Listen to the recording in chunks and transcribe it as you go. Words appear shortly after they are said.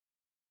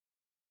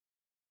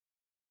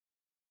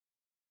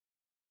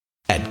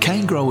At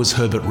CANEGROWERS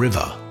Herbert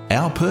River,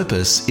 our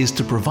purpose is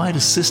to provide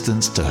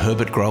assistance to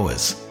Herbert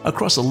growers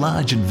across a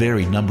large and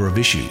varied number of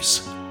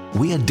issues.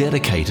 We are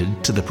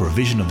dedicated to the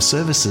provision of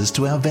services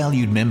to our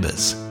valued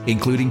members,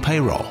 including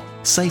payroll,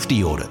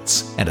 safety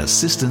audits, and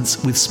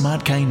assistance with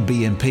Smart Cane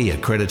BMP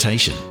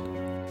accreditation.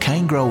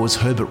 CANEGROWERS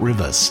Herbert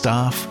River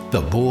staff,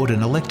 the board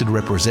and elected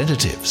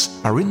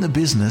representatives are in the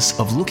business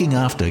of looking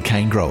after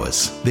cane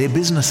growers, their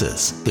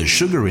businesses, the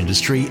sugar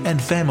industry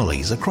and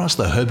families across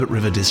the Herbert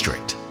River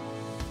district.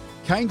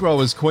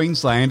 CANEGROWERS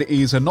Queensland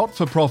is a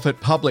not-for-profit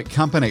public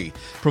company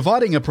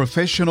providing a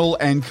professional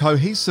and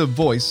cohesive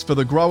voice for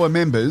the grower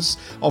members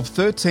of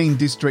 13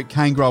 district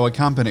cane grower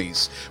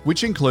companies,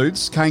 which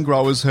includes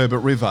CANEGROWERS Herbert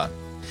River.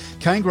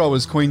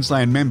 CANEGROWERS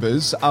Queensland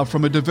members are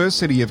from a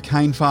diversity of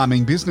cane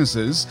farming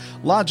businesses,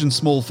 large and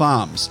small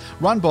farms,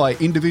 run by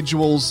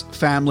individuals,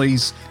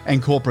 families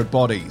and corporate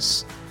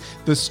bodies.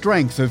 The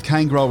strength of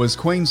CANEGROWERS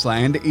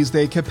Queensland is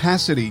their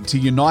capacity to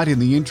unite in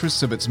the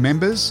interests of its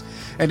members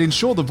and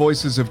ensure the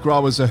voices of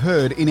growers are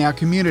heard in our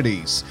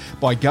communities,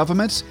 by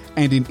government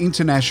and in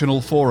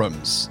international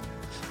forums.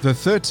 The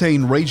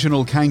 13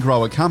 regional cane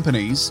grower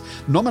companies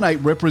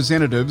nominate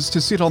representatives to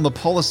sit on the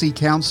Policy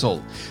Council,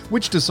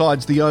 which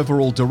decides the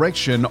overall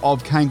direction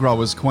of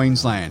CANEGROWERS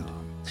Queensland.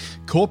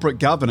 Corporate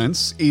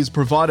governance is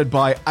provided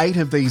by 8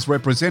 of these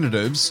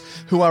representatives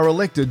who are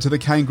elected to the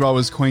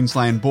CANEGROWERS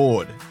Queensland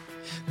Board.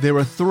 There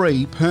are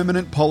 3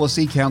 permanent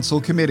Policy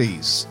Council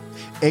committees: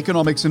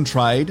 Economics and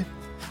Trade,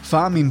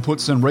 Farm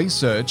Inputs and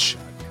Research,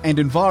 and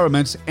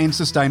Environment and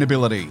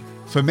Sustainability.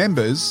 For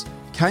members,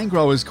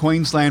 CANEGROWERS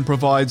Queensland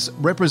provides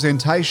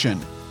representation,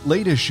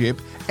 leadership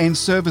and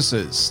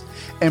services,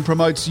 and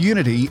promotes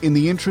unity in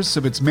the interests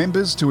of its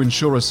members to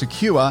ensure a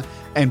secure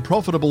and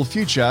profitable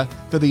future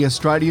for the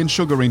Australian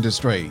sugar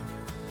industry.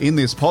 In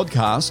this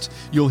podcast,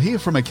 you'll hear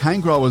from a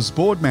CANEGROWERS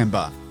board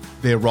member,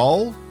 their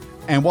role,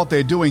 and what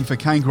they're doing for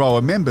cane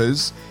grower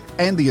members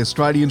and the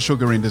Australian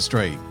sugar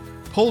industry.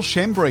 Paul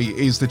Schembri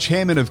is the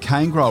Chairman of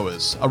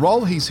CANEGROWERS, a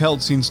role he's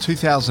held since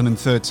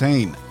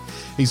 2013.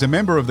 He's a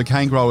member of the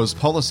CANEGROWERS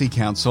Policy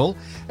Council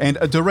and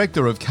a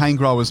Director of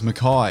CANEGROWERS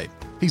Mackay.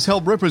 He's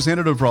held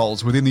representative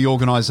roles within the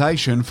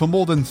organisation for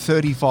more than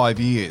 35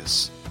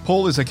 years.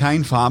 Paul is a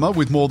cane farmer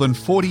with more than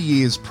 40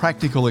 years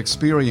practical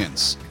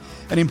experience.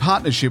 And in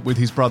partnership with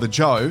his brother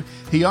Joe,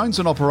 he owns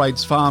and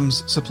operates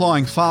farms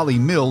supplying Farley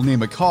Mill near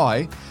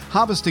Mackay,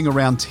 harvesting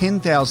around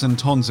 10,000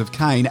 tonnes of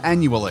cane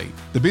annually.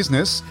 The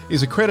business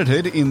is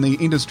accredited in the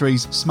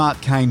industry's Smart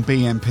Cane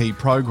BMP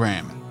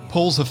program.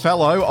 Paul's a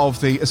Fellow of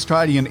the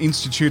Australian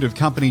Institute of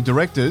Company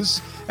Directors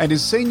and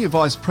is Senior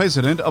Vice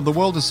President of the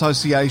World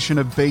Association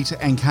of Beet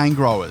and Cane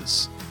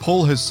Growers.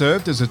 Paul has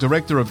served as a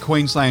Director of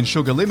Queensland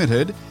Sugar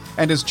Limited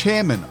and as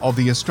Chairman of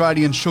the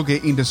Australian Sugar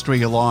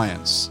Industry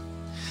Alliance.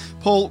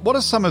 Paul, what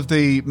are some of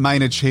the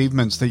main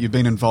achievements that you've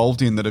been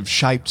involved in that have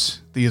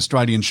shaped the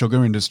Australian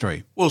sugar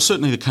industry? Well,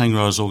 certainly the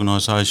CANEGROWERS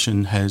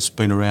organisation has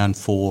been around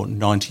for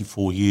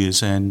 94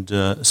 years and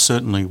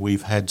certainly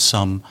we've had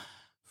some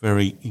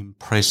very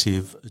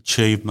impressive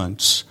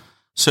achievements.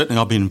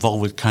 Certainly I've been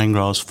involved with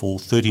CANEGROWERS for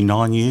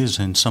 39 years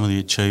and some of the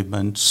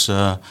achievements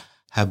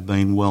have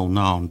been well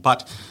known.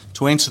 But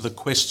to answer the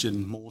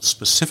question more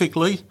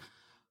specifically,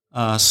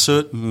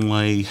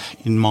 certainly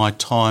in my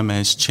time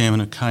as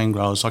Chairman of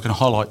CANEGROWERS, I can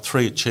highlight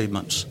 3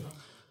 achievements.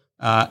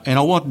 And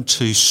I want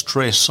to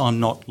stress I'm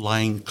not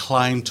laying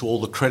claim to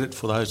all the credit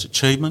for those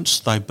achievements.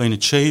 They've been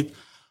achieved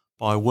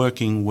by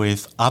working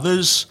with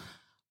others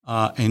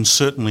and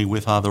certainly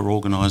with other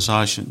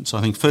organisations.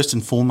 I think first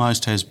and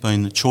foremost has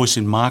been the choice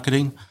in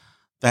marketing.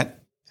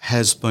 That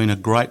has been a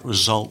great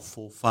result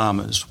for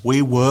farmers.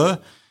 We were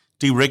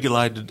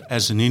deregulated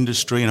as an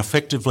industry and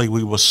effectively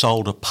we were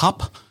sold a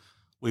pup.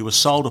 We were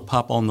sold a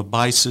pup on the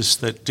basis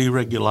that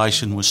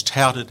deregulation was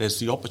touted as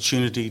the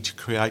opportunity to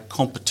create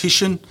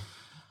competition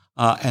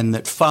and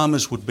that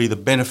farmers would be the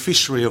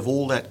beneficiary of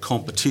all that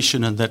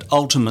competition and that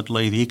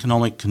ultimately the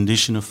economic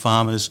condition of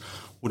farmers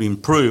would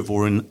improve,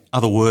 or in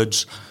other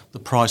words, the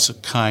price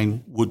of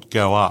cane would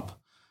go up.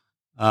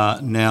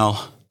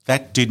 Now,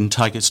 that didn't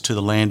take us to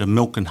the land of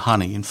milk and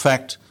honey. In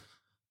fact,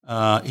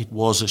 it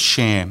was a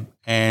sham.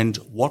 And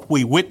what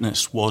we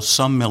witnessed was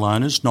some mill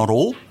owners, not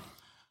all,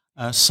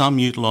 some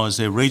utilised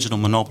their regional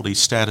monopoly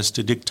status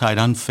to dictate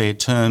unfair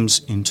terms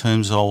in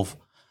terms of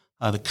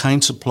the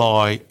cane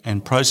supply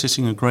and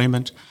processing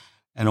agreement,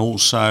 and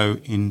also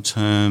in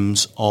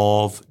terms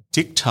of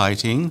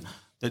dictating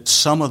that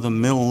some of the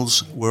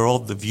mills were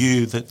of the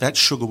view that that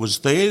sugar was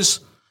theirs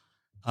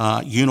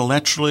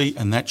unilaterally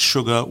and that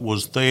sugar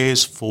was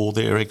theirs for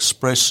their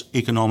express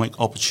economic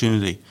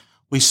opportunity.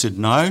 We said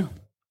no.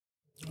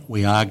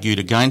 We argued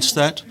against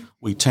that.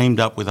 We teamed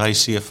up with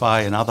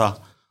ACFA and other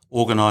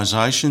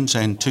organisations,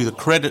 and to the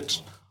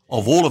credit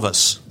of all of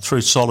us,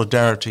 through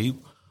solidarity,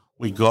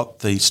 we got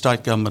the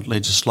state government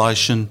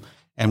legislation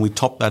and we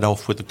topped that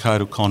off with the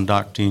Code of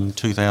Conduct in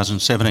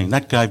 2017.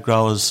 That gave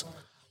growers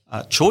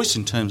choice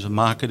in terms of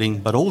marketing,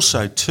 but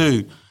also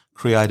too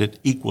created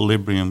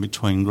equilibrium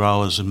between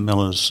growers and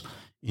millers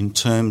in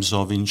terms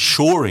of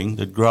ensuring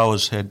that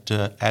growers had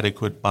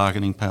adequate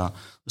bargaining power.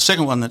 The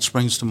second one that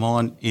springs to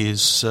mind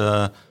is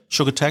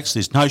sugar tax.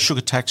 There's no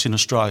sugar tax in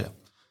Australia.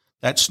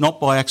 That's not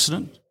by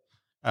accident.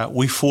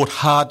 We fought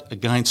hard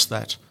against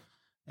that.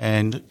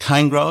 And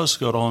cane growers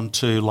got on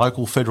to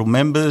local federal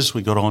members.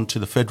 We got on to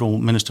the Federal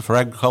Minister for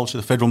Agriculture,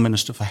 the Federal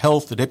Minister for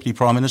Health, the Deputy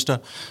Prime Minister.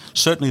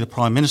 Certainly the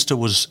Prime Minister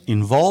was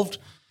involved.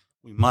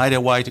 We made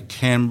our way to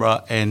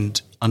Canberra, and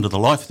under the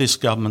life of this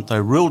government, they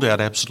ruled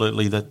out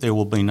absolutely that there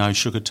will be no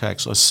sugar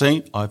tax.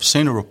 I've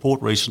seen a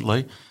report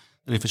recently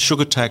that if a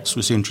sugar tax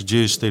was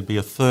introduced, there'd be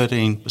a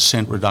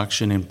 13%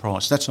 reduction in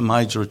price. That's a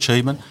major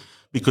achievement,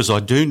 because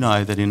I do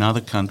know that in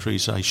other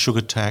countries a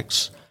sugar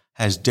tax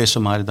has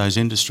decimated those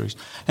industries.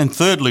 And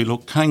thirdly,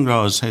 look, cane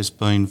growers has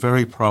been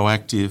very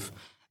proactive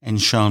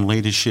and shown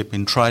leadership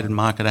in trade and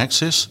market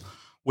access.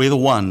 We're the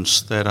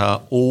ones that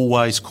are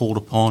always called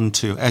upon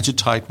to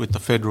agitate with the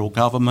federal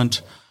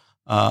government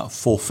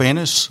for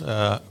fairness.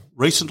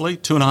 Recently,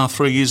 2.5,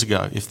 3 years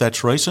ago, if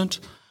that's recent,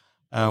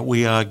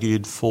 we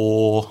argued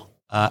for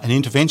an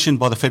intervention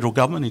by the federal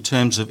government in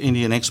terms of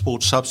Indian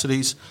export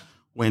subsidies.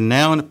 We're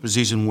now in a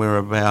position where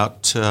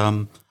about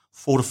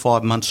 4 to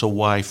 5 months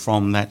away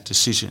from that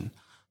decision.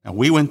 Now,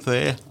 we went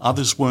there,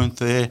 others weren't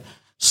there.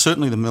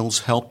 Certainly the mills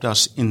helped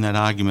us in that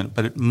argument,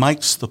 but it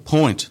makes the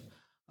point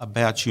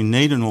about you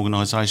need an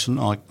organisation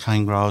like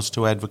cane growers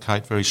to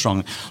advocate very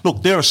strongly.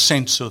 Look, there are a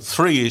sense of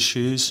 3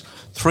 issues,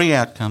 3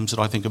 outcomes that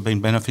I think have been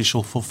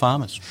beneficial for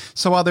farmers.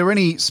 So are there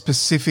any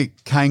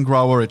specific cane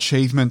grower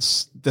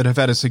achievements that have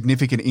had a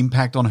significant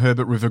impact on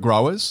Herbert River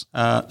growers?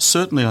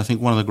 Certainly, I think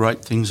one of the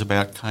great things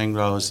about cane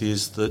growers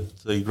is that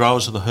the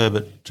growers of the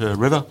Herbert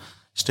River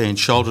stand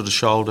shoulder to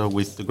shoulder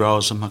with the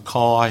growers of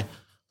Mackay,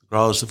 the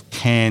growers of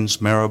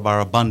Cairns,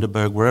 Maryborough,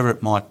 Bundaberg, wherever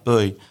it might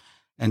be.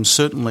 And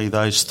certainly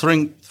those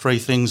three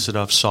things that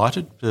I've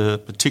cited,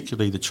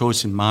 particularly the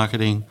choice in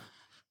marketing,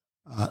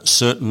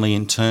 certainly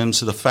in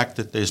terms of the fact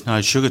that there's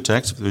no sugar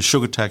tax. If there was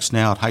sugar tax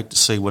now, I'd hate to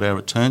see what our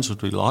returns would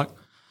be like.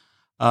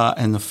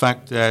 And the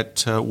fact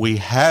that we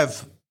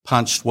have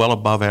punched well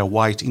above our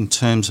weight in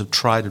terms of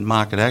trade and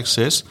market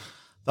access,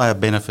 they are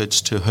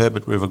benefits to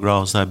Herbert River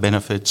growers, they are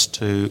benefits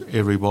to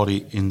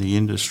everybody in the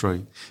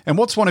industry. And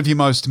what's one of your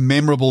most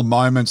memorable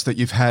moments that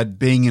you've had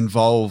being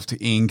involved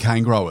in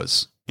cane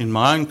growers? In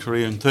my own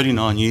career, in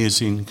 39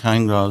 years in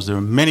cane growers, there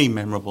are many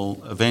memorable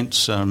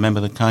events. I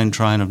remember the cane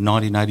train of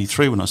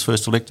 1983 when I was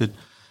first elected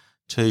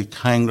to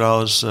cane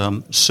growers.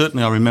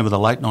 Certainly I remember the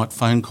late night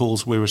phone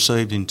calls we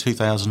received in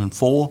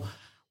 2004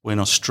 when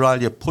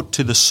Australia put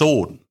to the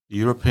sword the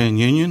European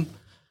Union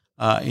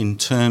in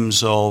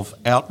terms of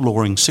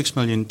outlawing 6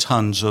 million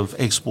tonnes of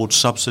export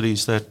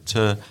subsidies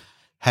that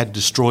had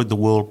destroyed the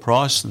world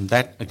price. And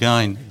that,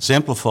 again,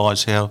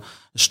 exemplifies how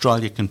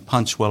Australia can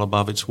punch well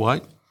above its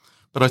weight.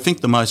 But I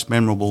think the most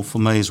memorable for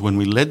me is when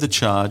we led the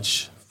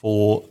charge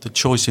for the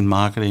choice in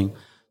marketing.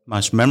 The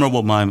most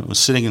memorable moment was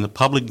sitting in the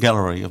public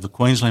gallery of the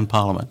Queensland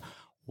Parliament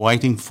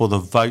waiting for the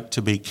vote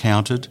to be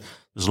counted.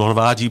 There's a lot of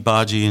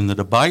argy-bargy in the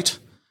debate,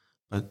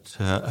 but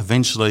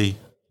eventually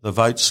the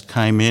votes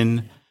came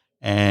in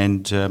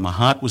and my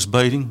heart was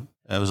beating.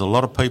 There was a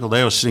lot of people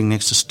there. I was sitting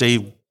next to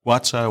Steve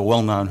Watso, a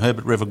well-known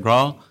Herbert River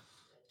grower,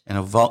 and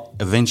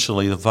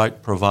eventually the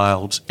vote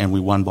prevailed and we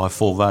won by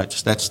 4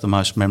 votes. That's the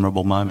most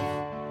memorable moment.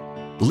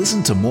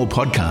 Listen to more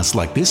podcasts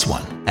like this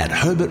one at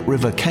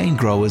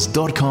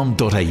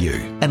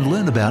herbertrivercanegrowers.com.au and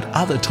learn about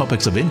other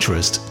topics of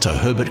interest to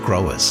Herbert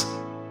growers.